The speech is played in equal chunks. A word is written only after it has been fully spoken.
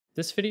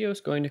This video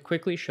is going to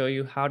quickly show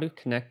you how to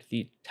connect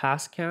the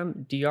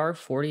Tascam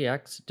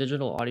DR-40X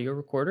digital audio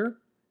recorder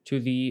to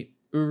the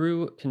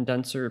Uru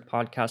condenser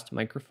podcast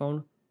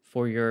microphone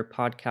for your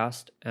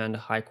podcast and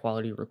high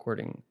quality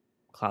recording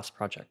class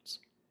projects.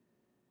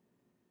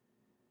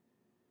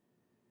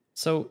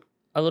 So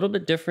a little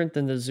bit different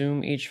than the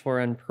Zoom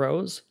H4n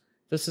Pros,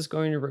 this is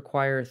going to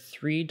require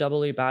 3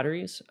 AA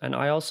batteries, and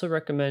I also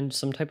recommend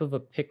some type of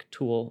a pick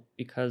tool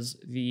because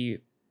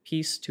the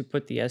piece to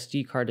put the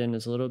SD card in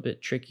is a little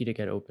bit tricky to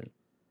get open.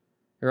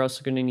 You're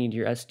also going to need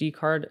your SD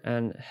card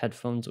and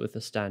headphones with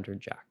a standard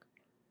jack.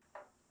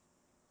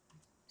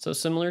 So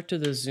similar to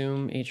the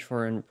Zoom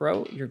H4n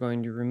Pro, you're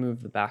going to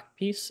remove the back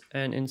piece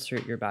and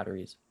insert your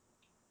batteries.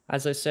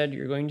 As I said,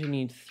 you're going to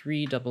need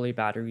 3 AA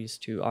batteries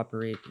to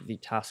operate the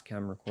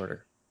Tascam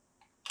recorder.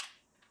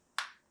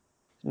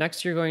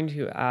 Next, you're going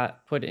to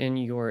put in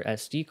your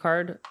SD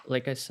card.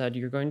 Like I said,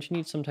 you're going to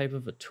need some type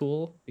of a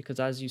tool because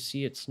as you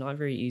see, it's not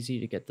very easy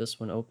to get this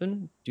one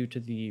open due to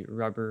the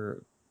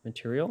rubber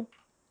material.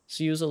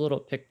 So use a little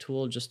pick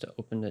tool just to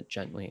open it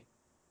gently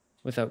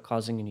without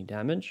causing any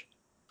damage.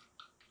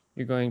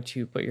 You're going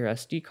to put your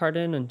SD card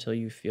in until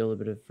you feel a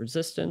bit of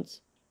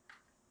resistance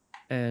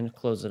and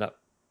close it up.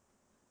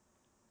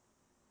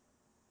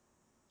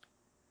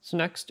 So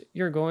next,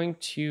 you're going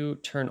to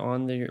turn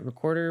on the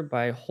recorder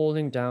by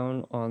holding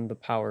down on the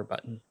power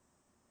button.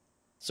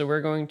 So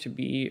we're going to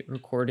be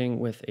recording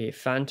with a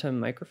phantom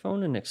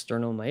microphone, an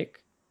external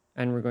mic,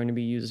 and we're going to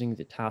be using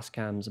the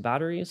Tascam's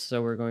batteries.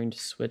 So we're going to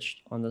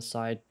switch on the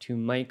side to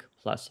mic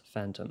plus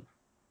phantom.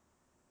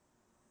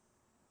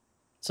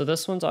 So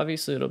this one's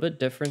obviously a little bit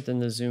different than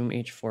the Zoom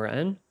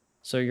H4n.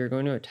 So you're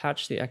going to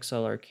attach the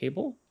XLR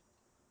cable.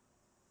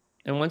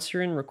 And once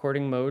you're in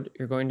recording mode,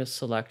 you're going to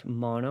select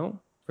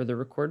mono for the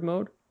record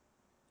mode.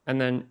 And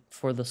then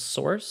for the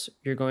source,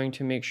 you're going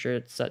to make sure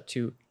it's set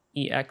to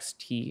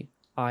EXTINL,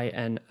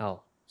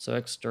 so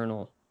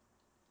external.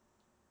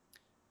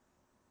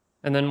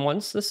 And then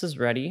once this is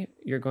ready,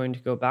 you're going to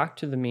go back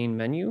to the main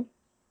menu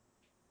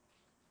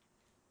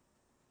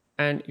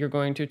and you're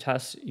going to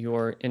test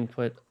your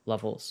input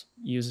levels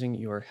using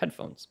your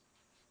headphones.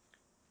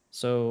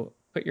 So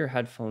put your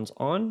headphones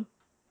on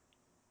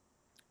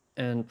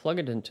and plug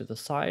it into the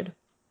side.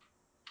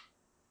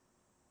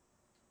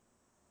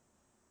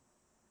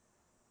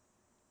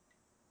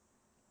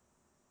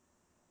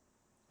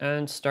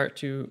 And start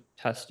to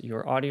test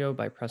your audio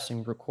by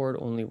pressing record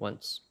only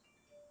once.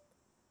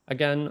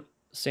 Again,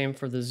 same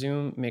for the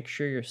Zoom, make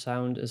sure your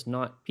sound is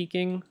not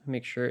peaking,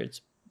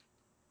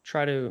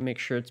 try to make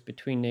sure it's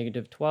between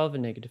 -12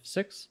 and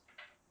 -6.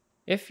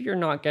 If you're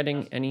not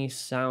getting any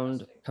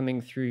sound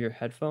coming through your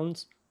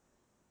headphones,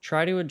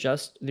 try to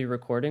adjust the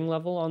recording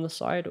level on the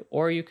side,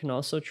 or you can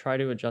also try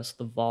to adjust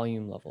the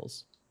volume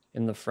levels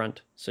in the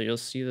front. So you'll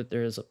see that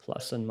there is a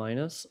plus and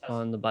minus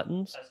on the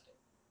buttons.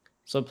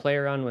 So play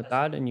around with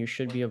that and you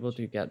should be able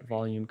to get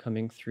volume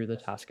coming through the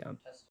Tascam.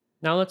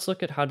 Now let's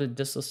look at how to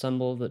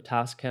disassemble the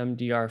Tascam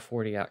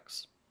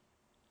DR-40X.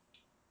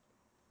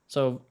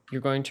 So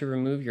you're going to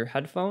remove your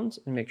headphones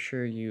and make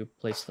sure you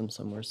place them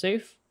somewhere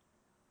safe.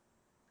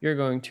 You're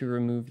going to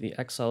remove the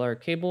XLR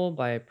cable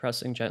by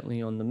pressing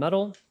gently on the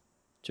metal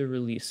to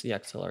release the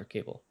XLR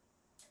cable.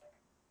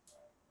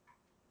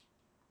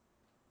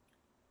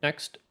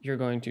 Next, you're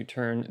going to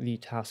turn the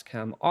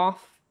Tascam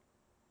off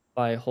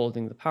by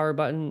holding the power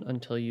button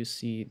until you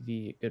see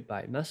the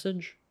goodbye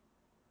message.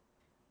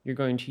 You're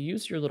going to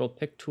use your little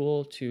pick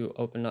tool to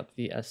open up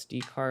the SD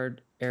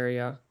card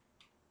area,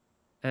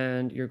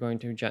 and you're going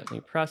to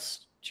gently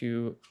press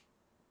to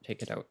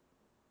take it out.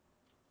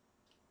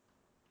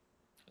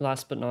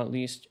 Last but not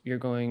least, you're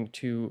going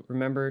to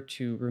remember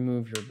to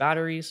remove your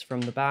batteries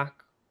from the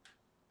back.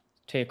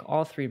 Take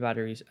all 3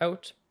 batteries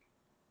out,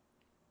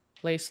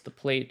 place the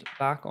plate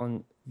back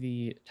on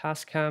the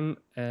Tascam,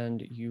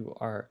 and you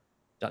are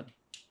done.